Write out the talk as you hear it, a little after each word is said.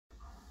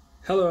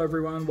Hello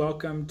everyone,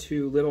 welcome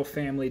to Little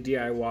Family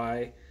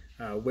DIY,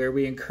 where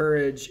we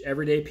encourage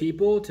everyday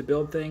people to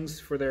build things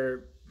for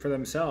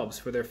themselves,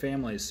 for their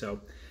families. So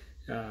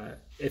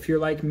if you're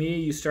like me,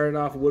 you started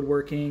off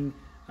woodworking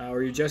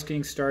or you're just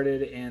getting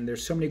started and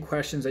there's so many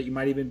questions that you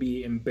might even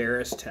be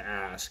embarrassed to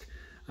ask.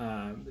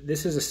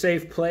 This is a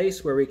safe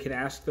place where we can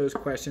ask those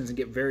questions and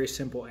get very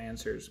simple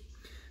answers.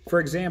 For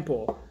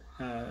example,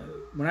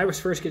 when I was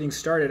first getting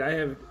started,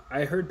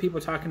 I heard people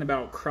talking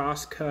about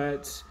cross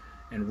cuts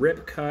and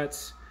rip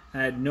cuts,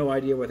 and I had no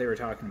idea what they were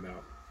talking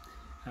about.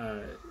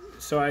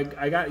 So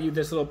I got you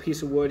this little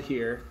piece of wood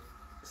here,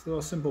 this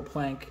little simple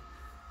plank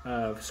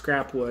of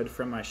scrap wood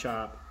from my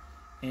shop,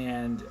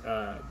 and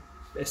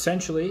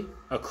essentially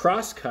a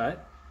cross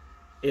cut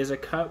is a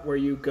cut where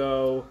you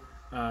go,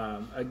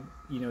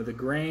 the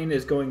grain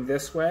is going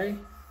this way.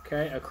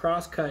 Okay, a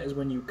cross cut is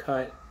when you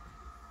cut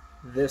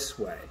this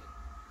way.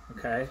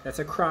 Okay, that's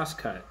a cross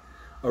cut.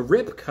 A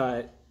rip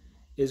cut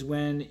is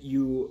when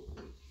you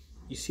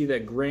see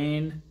that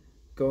grain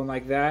going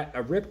like that.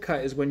 A rip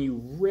cut is when you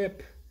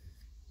rip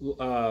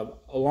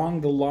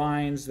along the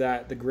lines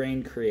that the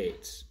grain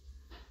creates.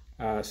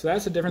 So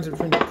that's the difference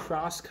between a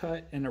cross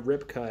cut and a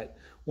rip cut.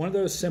 One of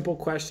those simple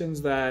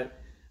questions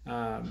that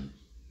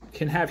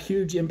can have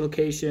huge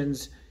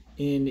implications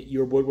in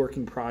your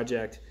woodworking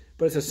project,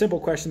 but it's a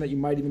simple question that you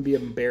might even be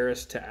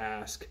embarrassed to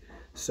ask.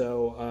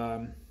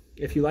 So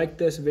if you like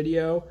this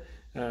video,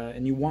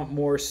 and you want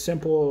more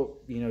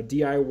simple,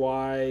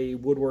 DIY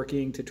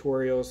woodworking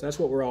tutorials, that's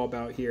what we're all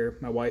about here,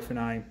 my wife and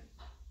I,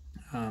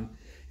 and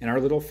our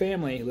little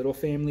family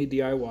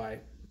DIY.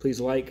 Please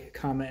like,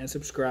 comment, and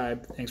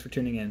subscribe. Thanks for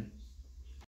tuning in.